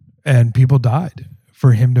starved, and people died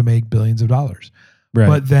for him to make billions of dollars. Right.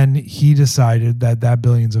 But then he decided that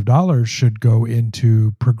billions of dollars should go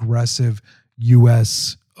into progressive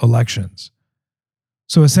U.S. elections.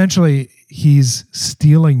 So essentially, he's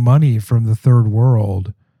stealing money from the third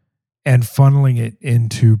world and funneling it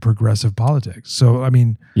into progressive politics. So,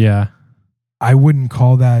 yeah, I wouldn't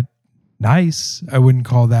call that nice. I wouldn't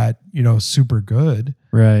call that, super good.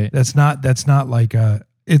 Right. It's not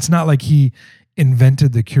like he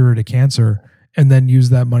invented the cure to cancer and then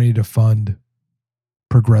used that money to fund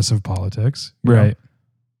progressive politics. Right.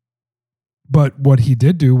 But what he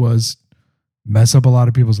did do was mess up a lot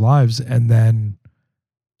of people's lives and then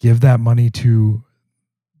give that money to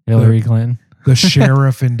Hillary Clinton. the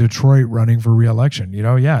sheriff in Detroit running for re-election,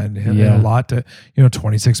 and a lot to,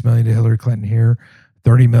 26 million to Hillary Clinton here,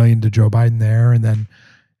 30 million to Joe Biden there. And then,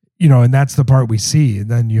 and that's the part we see. And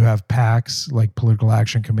then you have PACs, like political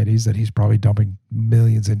action committees, that he's probably dumping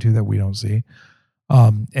millions into that we don't see.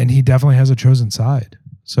 And he definitely has a chosen side.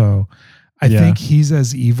 So I think he's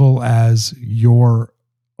as evil as your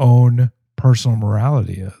own personal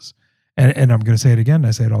morality is. And I'm going to say it again.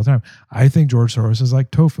 I say it all the time. I think George Soros is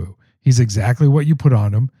like tofu. He's exactly what you put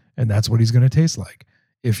on him, and that's what he's going to taste like.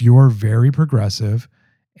 If you're very progressive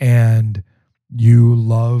and you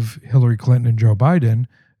love Hillary Clinton and Joe Biden,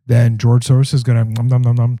 then George Soros is going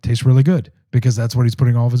to taste really good because that's what he's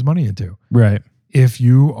putting all of his money into. Right. If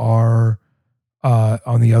you are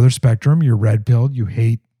on the other spectrum, you're red-pilled, you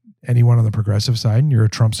hate anyone on the progressive side, and you're a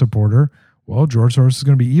Trump supporter, well, George Soros is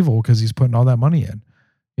going to be evil because he's putting all that money in,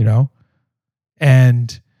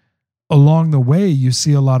 And along the way, you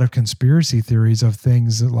see a lot of conspiracy theories of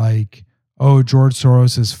things like, oh, George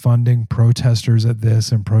Soros is funding protesters at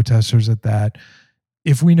this and protesters at that.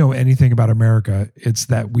 If we know anything about America, it's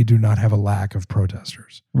that we do not have a lack of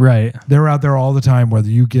protesters. Right. They're out there all the time, whether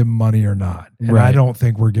you give them money or not. And I don't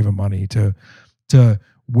think we're giving money to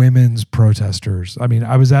women's protesters. I mean,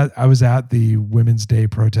 I was at the Women's Day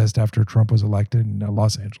protest after Trump was elected in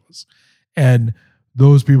Los Angeles, and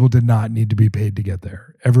those people did not need to be paid to get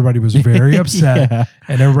there. Everybody was very upset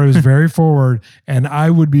and everybody was very forward. And I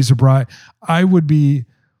would be surprised. I would be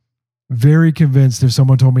very convinced if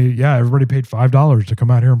someone told me, yeah, everybody paid $5 to come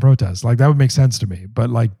out here and protest. Like that would make sense to me. But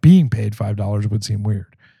like being paid $5 would seem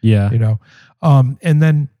weird. Yeah. And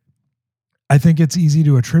then I think it's easy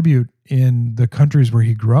to attribute in the countries where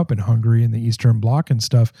he grew up in Hungary and the Eastern Bloc and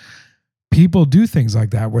stuff. People do things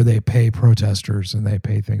like that where they pay protesters and they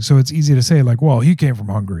pay things. So it's easy to say like, well, he came from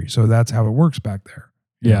Hungary, so that's how it works back there.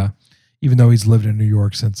 Yeah. Even though he's lived in New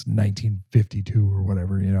York since 1952 or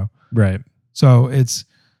whatever, Right. So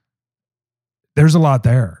there's a lot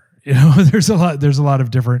there. There's a lot of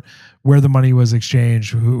different where the money was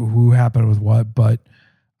exchanged, who happened with what, but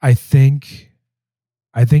I think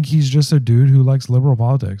he's just a dude who likes liberal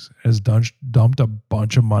politics, has dumped a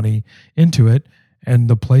bunch of money into it. And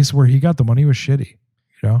the place where he got the money was shitty,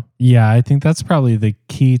 Yeah, I think that's probably the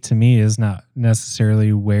key to me is not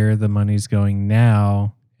necessarily where the money's going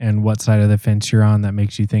now and what side of the fence you're on that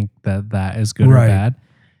makes you think that is good or bad.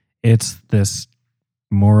 It's this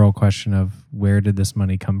moral question of where did this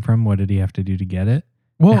money come from? What did he have to do to get it?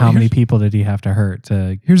 Well, how many people did he have to hurt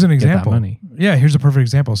to here's an example. Get that money? Yeah, here's a perfect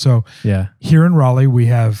example. So here in Raleigh, we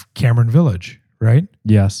have Cameron Village, right?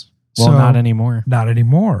 Yes. Well, so, not anymore. Not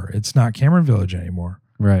anymore. It's not Cameron Village anymore.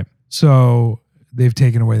 Right. So they've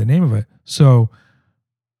taken away the name of it. So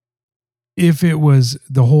if it was,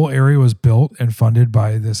 the whole area was built and funded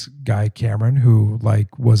by this guy, Cameron, who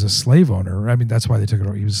like was a slave owner. I mean, that's why they took it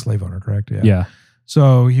away. He was a slave owner, correct? Yeah.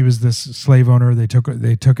 So he was this slave owner. They took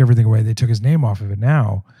everything away. They took his name off of it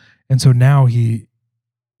now. And so now he,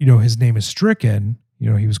 his name is stricken.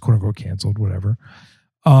 He was quote unquote canceled, whatever.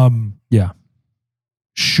 Yeah.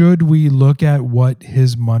 Should we look at what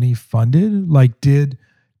his money funded? Like, did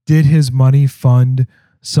his money fund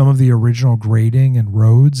some of the original grading and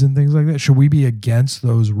roads and things like that? Should we be against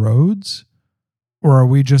those roads? Or are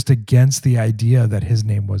we just against the idea that his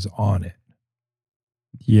name was on it?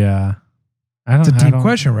 Yeah. It's a deep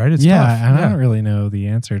question, right? It's tough. I don't really know the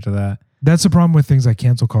answer to that. That's the problem with things like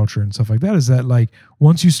cancel culture and stuff like that, is that like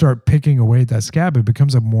once you start picking away at that scab, it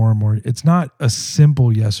becomes a more and more, it's not a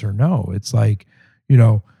simple yes or no. It's like,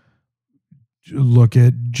 look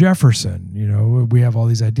at Jefferson. We have all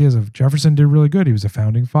these ideas of Jefferson did really good. He was a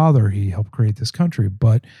founding father. He helped create this country,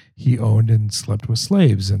 but he owned and slept with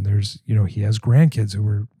slaves. And there's, he has grandkids who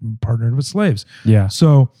were partnered with slaves. Yeah.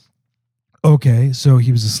 So, okay, so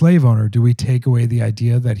he was a slave owner. Do we take away the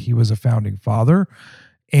idea that he was a founding father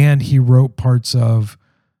and he wrote parts of,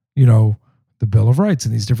 the Bill of Rights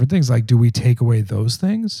and these different things? Like, do we take away those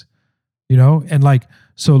things? And like,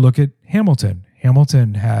 so look at Hamilton.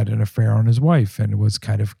 Hamilton had an affair on his wife and was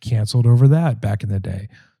kind of canceled over that back in the day.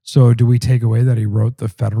 So do we take away that he wrote the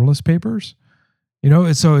Federalist Papers?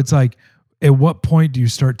 So it's like, at what point do you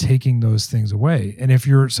start taking those things away? And if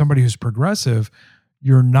you're somebody who's progressive,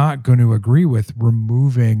 you're not going to agree with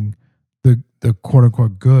removing the quote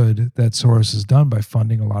unquote good that Soros has done by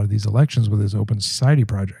funding a lot of these elections with his Open Society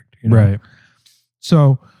project. Right.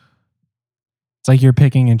 So it's like you're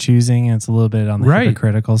picking and choosing, and it's a little bit on the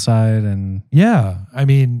hypocritical side. And yeah, I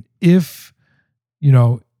mean, if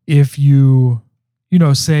you,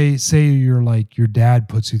 say you're like, your dad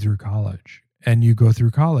puts you through college and you go through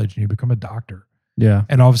college and you become a doctor. Yeah.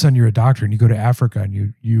 And all of a sudden you're a doctor and you go to Africa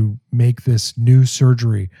and you make this new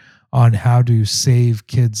surgery on how to save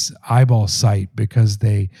kids' eyeball sight because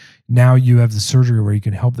now you have the surgery where you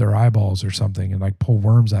can help their eyeballs or something and like pull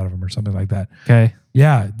worms out of them or something like that. Okay.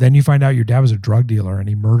 Yeah. Then you find out your dad was a drug dealer and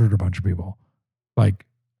he murdered a bunch of people. Like,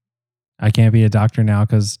 I can't be a doctor now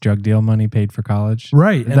because drug deal money paid for college.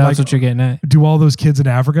 right. That's like, what you're getting at. do all those kids in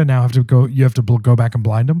Africa now have to go? You have to go back and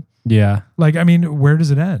blind them. Yeah. Like, I mean, where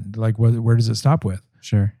does it end? Like, where does it stop with?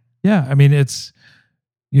 Sure. Yeah. I mean, it's,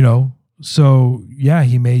 so yeah,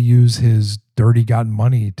 he may use his dirty gotten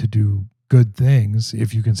money to do good things,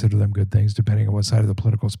 if you consider them good things, depending on what side of the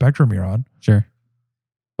political spectrum you're on. Sure.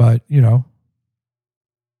 But, I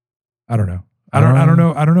don't know. I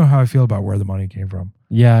don't know how I feel about where the money came from.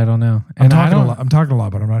 Yeah, I don't know. I'm talking a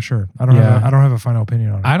lot, but I'm not sure. I don't have a final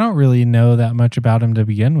opinion on it. I don't really know that much about him to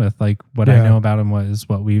begin with. Like what I know about him was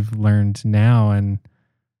what we've learned now, and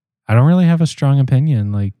I don't really have a strong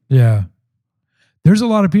opinion. Like, yeah. There's a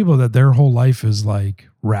lot of people that their whole life is like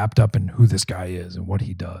wrapped up in who this guy is and what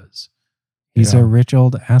he does. He's a rich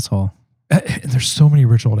old asshole. There's so many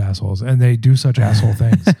rich old assholes and they do such asshole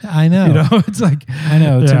things. I know. It's like, I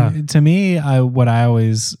know. Yeah. To me, what I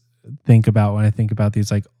always think about when I think about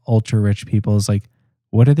these like ultra rich people is like,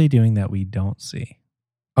 what are they doing that we don't see?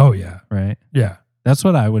 Oh yeah. Right. Yeah. That's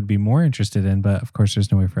what I would be more interested in. But of course,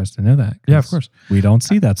 there's no way for us to know that. Yeah, of course. We don't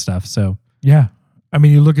see that stuff. So yeah. I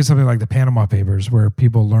mean, you look at something like the Panama Papers where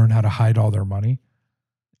people learn how to hide all their money.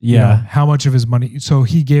 Yeah. How much of his money? So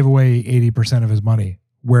he gave away 80% of his money.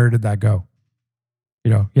 Where did that go?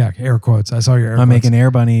 Yeah, air quotes. I saw your air quotes. I'm making Air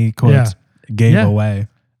Bunny quotes. Gave away.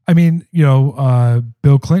 I mean,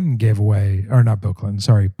 Bill Clinton gave away, or not Bill Clinton,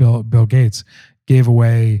 sorry, Bill Gates gave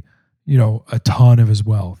away, a ton of his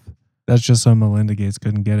wealth. That's just so Melinda Gates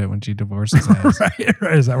couldn't get it when she divorced his ass. Right.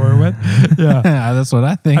 Is that where it went? Yeah. That's what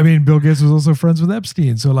I think. I mean, Bill Gates was also friends with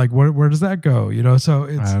Epstein. So like, where does that go? So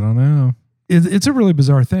I don't know. It's a really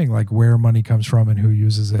bizarre thing, like where money comes from and who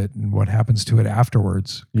uses it and what happens to it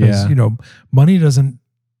afterwards. Because, money doesn't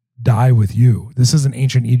die with you. This isn't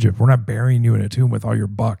ancient Egypt. We're not burying you in a tomb with all your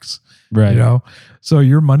bucks. Right. So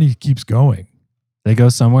your money keeps going. They go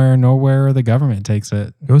somewhere, nowhere, or the government takes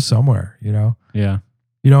it. Go somewhere, Yeah.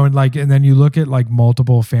 And then you look at like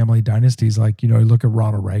multiple family dynasties, like, you look at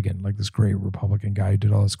Ronald Reagan, like this great Republican guy who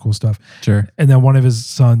did all this cool stuff. Sure. And then one of his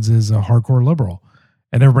sons is a hardcore liberal.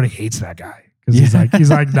 And everybody hates that guy because he's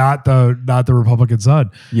like not the Republican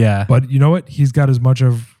son. Yeah. But you know what? He's got as much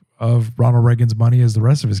of Ronald Reagan's money as the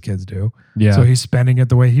rest of his kids do. Yeah. So he's spending it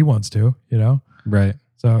the way he wants to, Right.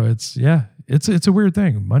 So it's a weird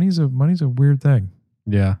thing. Money's a weird thing.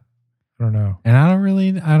 Yeah. I don't know. And I don't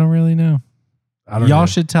really know. Y'all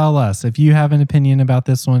should tell us if you have an opinion about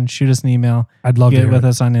this one. Shoot us an email. I'd love to get with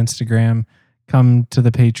us on Instagram. Come to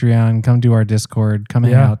the Patreon. Come to our Discord. Come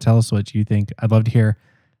hang out. Tell us what you think. I'd love to hear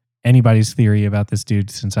anybody's theory about this dude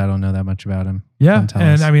since I don't know that much about him. Yeah,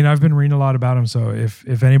 and I mean I've been reading a lot about him. So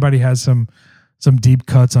if anybody has some deep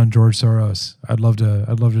cuts on George Soros, I'd love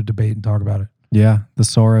to debate and talk about it. Yeah, the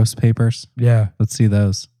Soros papers. Yeah, let's see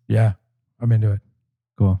those. Yeah, I'm into it.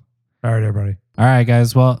 Cool. All right, everybody. All right,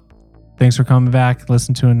 guys. Well, thanks for coming back.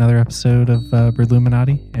 Listen to another episode of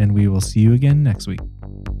Bruluminati, and we will see you again next week.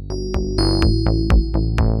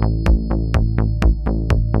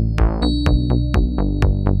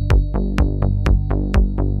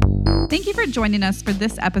 Thank you for joining us for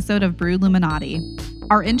this episode of Bruluminati.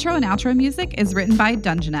 Our intro and outro music is written by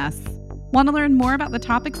Dungeness. Want to learn more about the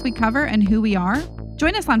topics we cover and who we are?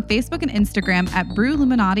 Join us on Facebook and Instagram at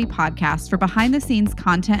Bruluminati Podcast for behind-the-scenes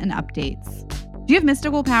content and updates. Do you have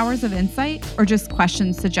mystical powers of insight or just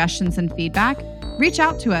questions, suggestions, and feedback? Reach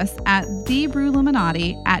out to us at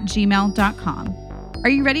thebruluminati@gmail.com. Are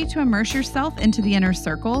you ready to immerse yourself into the inner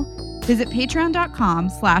circle? Visit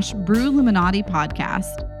patreon.com/Bruluminati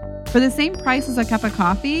Podcast. For the same price as a cup of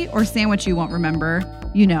coffee or sandwich you won't remember,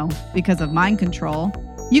 because of mind control,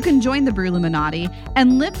 you can join the Bruluminati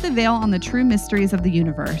and lift the veil on the true mysteries of the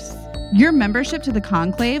universe. Your membership to the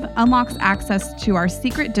Conclave unlocks access to our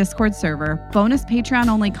secret Discord server, bonus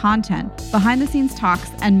Patreon-only content, behind-the-scenes talks,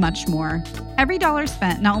 and much more. Every dollar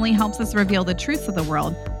spent not only helps us reveal the truths of the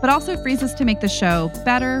world, but also frees us to make the show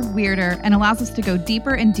better, weirder, and allows us to go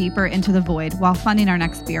deeper and deeper into the void while funding our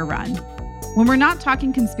next beer run. When we're not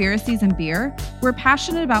talking conspiracies and beer, we're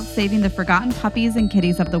passionate about saving the forgotten puppies and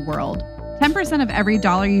kitties of the world. 10% of every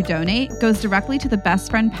dollar you donate goes directly to the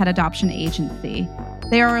Best Friend Pet Adoption Agency.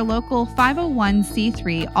 They are a local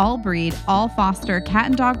 501c3 all-breed, all-foster cat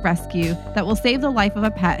and dog rescue that will save the life of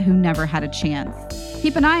a pet who never had a chance.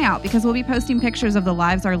 Keep an eye out because we'll be posting pictures of the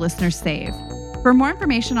lives our listeners save. For more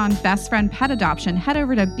information on Best Friend Pet Adoption, head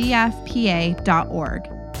over to bfpa.org.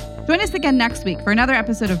 Join us again next week for another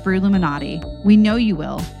episode of Bruluminati. We know you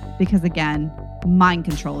will, because again, mind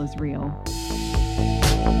control is real.